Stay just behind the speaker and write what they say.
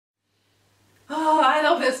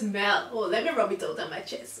love the smell. Oh, let me rub it out on my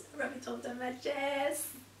chest. Rub it out on my chest.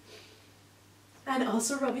 And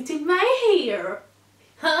also rub it in my hair.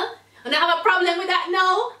 Huh? And I have a problem with that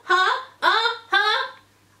now? Huh?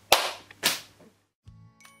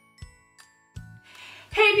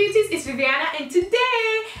 Hey beauties, it's Viviana, and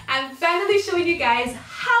today I'm finally showing you guys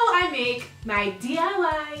how I make my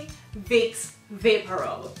DIY Vicks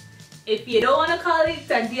Vaporub. If you don't want to call it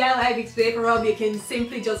a DIY Vicks Vaporub, you can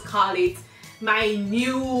simply just call it my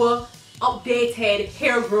new updated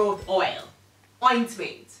hair growth oil.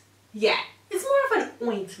 Ointment. Yeah, it's more of an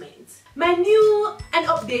ointment. My new and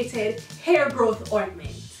updated hair growth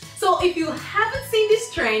ointment. So if you haven't seen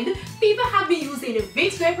this trend, people have been using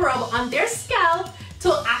Vicks Vaporub on their scalp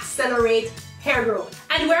to accelerate hair growth.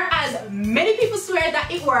 And whereas many people swear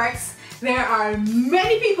that it works, there are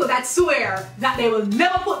many people that swear that they will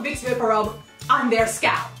never put Vicks Vaporub on their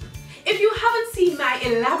scalp. If you haven't seen my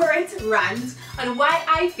elaborate rant on why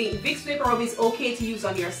I think Vicks Vaporub is okay to use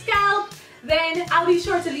on your scalp, then I'll be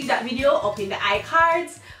sure to leave that video up in the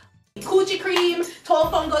iCards. Coochie cream, toe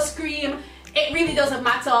fungus cream, it really doesn't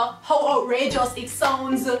matter how outrageous it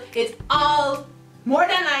sounds, it's all more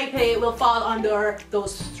than likely will fall under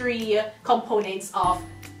those three components of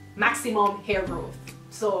maximum hair growth.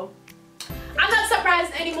 So I'm not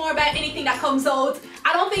surprised anymore by anything that comes out.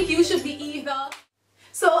 I don't think you should be either.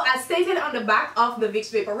 So as stated on the back of the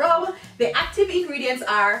Vicks Vaporub, the active ingredients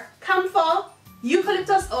are camphor,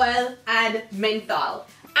 eucalyptus oil, and menthol.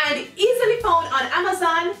 And easily found on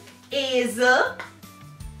Amazon is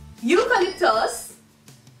eucalyptus,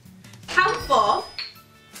 camphor,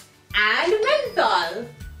 and menthol.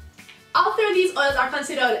 All three of these oils are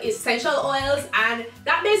considered essential oils, and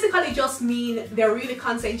that basically just means they're really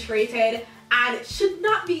concentrated and should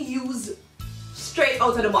not be used straight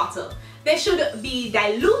out of the bottle. They should be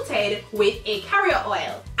diluted with a carrier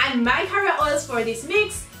oil. And my carrier oils for this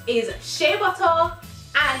mix is shea butter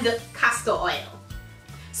and castor oil.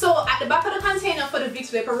 So at the back of the container for the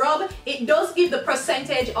Vicks Vaporub, it does give the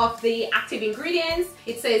percentage of the active ingredients.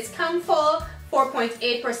 It says camphor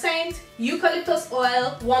 4.8%, eucalyptus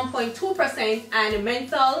oil 1.2%, and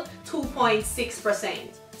menthol 2.6%.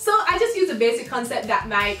 So I just use the basic concept that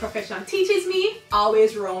my profession teaches me,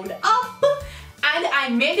 always round up. And I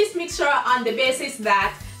made this mixture on the basis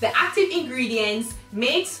that the active ingredients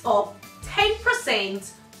makes up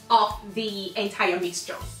 10% of the entire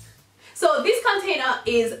mixture. So this container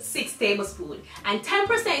is 6 tablespoons, and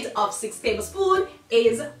 10% of 6 tablespoons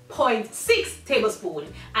is 0.6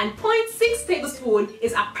 tablespoon, and 0.6 tablespoon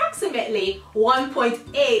is approximately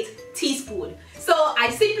 1.8 teaspoon. So I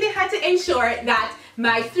simply had to ensure that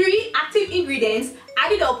my 3 active ingredients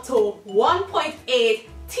added up to 1.8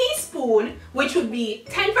 teaspoon, which would be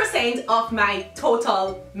 10% of my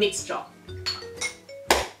total mixture.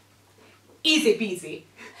 Easy peasy.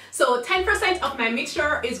 So 10% of my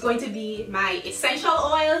mixture is going to be my essential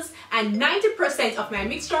oils, and 90% of my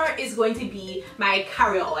mixture is going to be my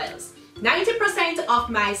carrier oils. 90% of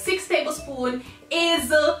my 6 tablespoons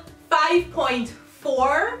is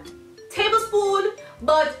 5.4 tablespoons,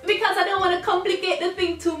 but because I don't want to complicate the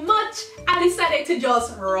thing too much, I decided to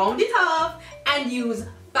just round it off and use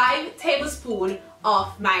 5 tablespoons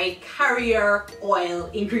of my carrier oil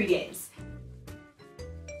ingredients.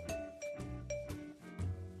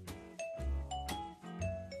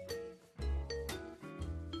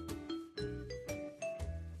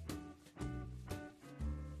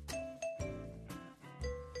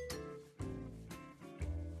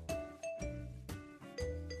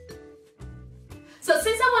 So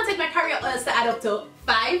since I wanted my carrier oils to add up to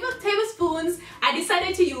 5 tablespoons, I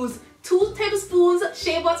decided to use 2 tablespoons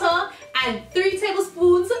shea butter and 3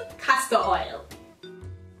 tablespoons castor oil.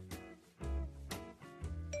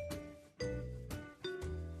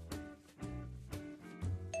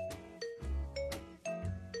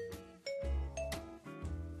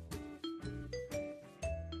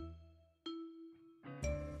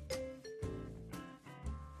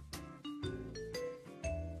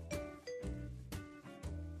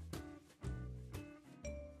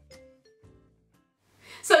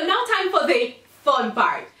 So now time for the fun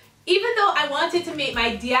part. Even though I wanted to make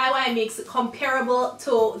my DIY mix comparable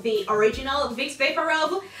to the original Vicks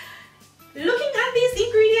Vaporub, looking at these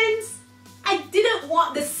ingredients, I didn't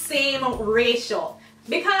want the same ratio.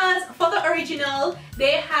 Because for the original,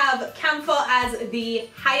 they have camphor as the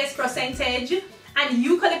highest percentage and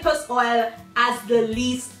eucalyptus oil as the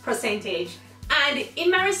least percentage. And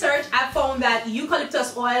in my research, I found that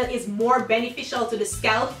eucalyptus oil is more beneficial to the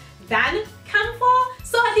scalp than camphor,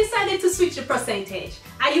 so I decided to switch the percentage.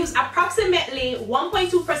 I used approximately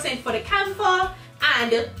 1.2% for the camphor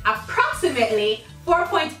and approximately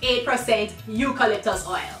 4.8% eucalyptus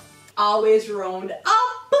oil. Always round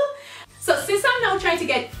up. So since I'm now trying to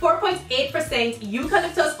get 4.8%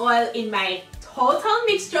 eucalyptus oil in my total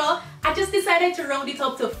mixture, I just decided to round it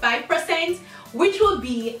up to 5%, which will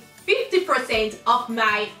be 50% of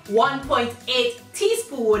my 1.8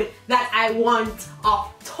 teaspoon that I want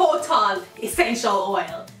of total essential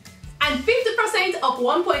oil. And 50% of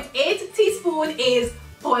 1.8 teaspoon is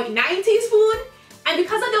 0.9 teaspoon. And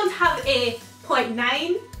because I don't have a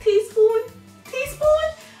 0.9 teaspoon,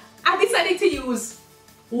 I decided to use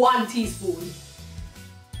 1 teaspoon.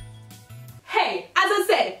 Hey, as I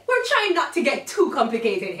said, we're trying not to get too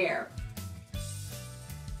complicated here.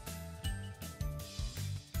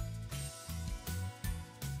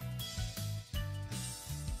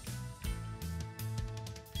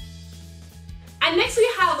 And next we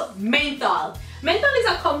have menthol. Menthol is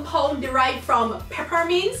a compound derived from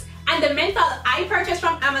peppermint, and the menthol I purchased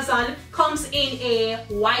from Amazon comes in a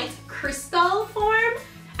white crystal form.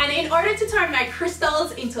 And in order to turn my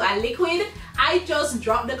crystals into a liquid, I just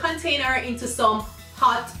drop the container into some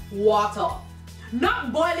hot water.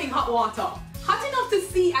 Not boiling hot water. Hot enough to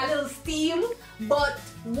see a little steam, but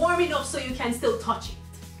warm enough so you can still touch it.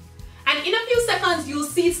 And in a few seconds, you'll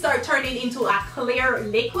see it start turning into a clear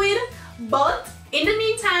liquid. But in the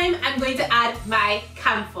meantime, I'm going to add my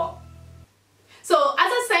camphor. So as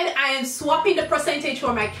I said, I am swapping the percentage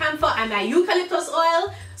for my camphor and my eucalyptus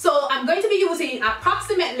oil. So I'm going to be using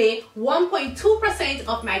approximately 1.2%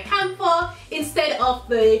 of my camphor instead of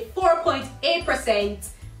the 4.8%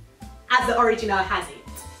 as the original has it.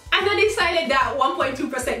 And I decided that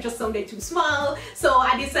 1.2% just sounded too small, so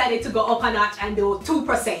I decided to go up a notch and do 2%.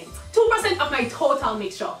 2% of my total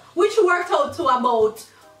mixture, which worked out to about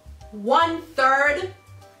 1/3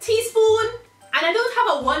 teaspoon. And I don't have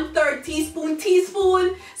a 1/3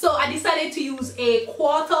 teaspoon, so I decided to use a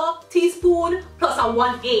 1/4 teaspoon plus a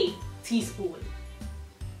 1/8 teaspoon.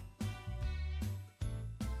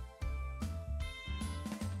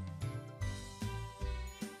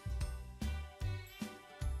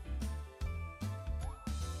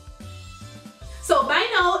 So by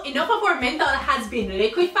now, enough of our menthol has been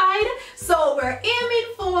liquefied, so we're aiming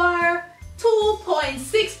for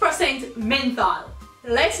 2.6% menthol.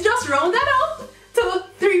 Let's just round that up to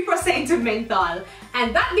 3% menthol,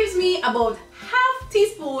 and that gives me about half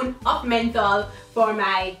teaspoon of menthol for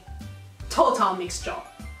my total mixture.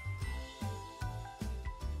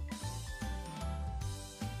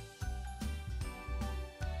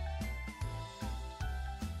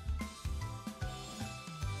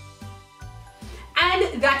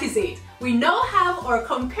 And that is it. We now have our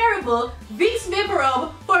comparable Vicks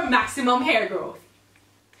Vaporub for maximum hair growth.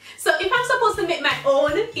 So if I'm supposed to make my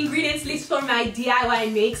own ingredients list for my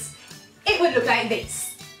DIY mix, it would look like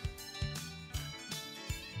this.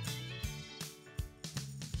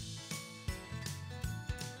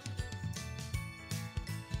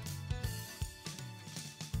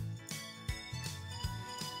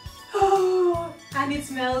 Oh, and it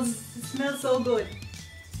smells so good.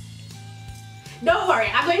 Don't worry,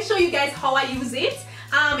 I'm going to show you guys how I use it.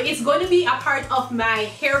 It's going to be a part of my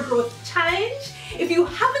hair growth challenge. If you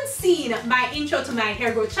haven't seen my intro to my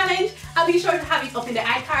hair growth challenge, I'll be sure to have it up in the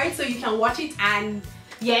iCard so you can watch it and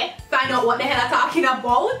yeah, find out what the hell I'm talking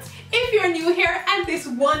about. If you're new here and this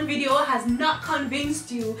one video has not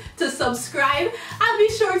convinced you to subscribe, I'll be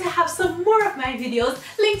sure to have some more of my videos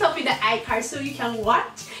linked up in the iCard so you can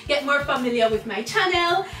watch, get more familiar with my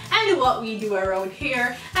channel and what we do around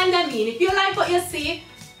here. And I mean, if you like what you see,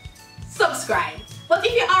 subscribe. But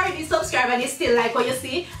if you already subscribed and you still like what you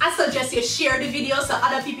see, I suggest you share the video so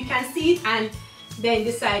other people can see it and then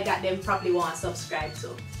decide that they probably want to subscribe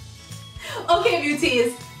too. Okay,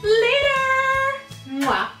 beauties, later!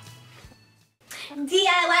 Mwah.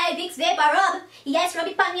 DIY Vicks Vaporub. Yes, rub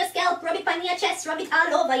it on your scalp, rub it on your chest, rub it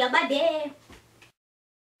all over your body.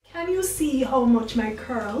 Can you see how much my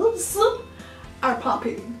curls are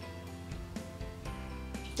popping?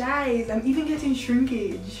 Guys, I'm even getting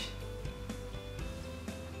shrinkage.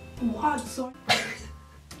 What? So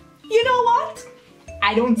you know what?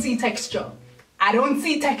 I don't see texture. I don't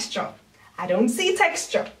see texture. I don't see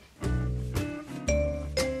texture.